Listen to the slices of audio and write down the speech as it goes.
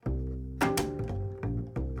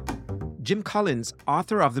Jim Collins,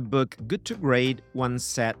 author of the book Good to Great, once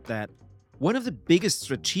said that one of the biggest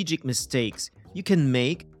strategic mistakes you can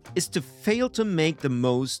make is to fail to make the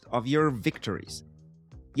most of your victories.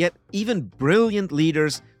 Yet, even brilliant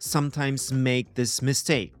leaders sometimes make this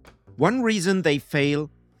mistake. One reason they fail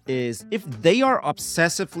is if they are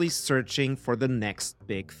obsessively searching for the next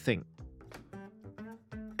big thing.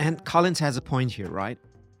 And Collins has a point here, right?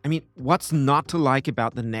 I mean, what's not to like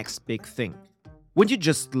about the next big thing? Wouldn't you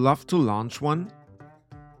just love to launch one?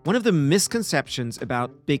 One of the misconceptions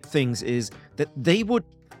about big things is that they would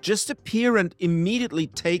just appear and immediately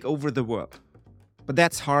take over the world. But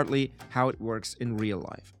that's hardly how it works in real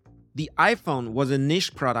life. The iPhone was a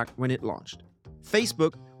niche product when it launched.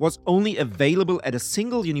 Facebook was only available at a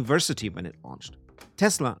single university when it launched.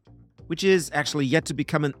 Tesla, which is actually yet to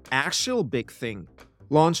become an actual big thing,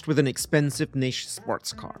 launched with an expensive niche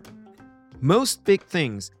sports car. Most big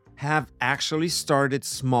things have actually started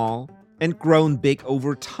small and grown big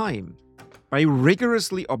over time by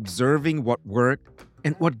rigorously observing what worked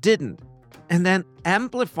and what didn't, and then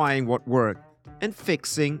amplifying what worked and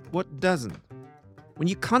fixing what doesn't. When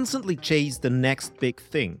you constantly chase the next big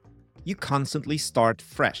thing, you constantly start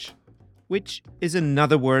fresh, which is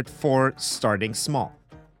another word for starting small.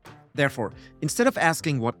 Therefore, instead of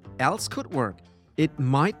asking what else could work, it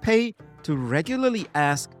might pay to regularly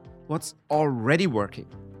ask what's already working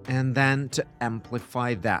and then to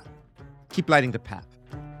amplify that. Keep lighting the path.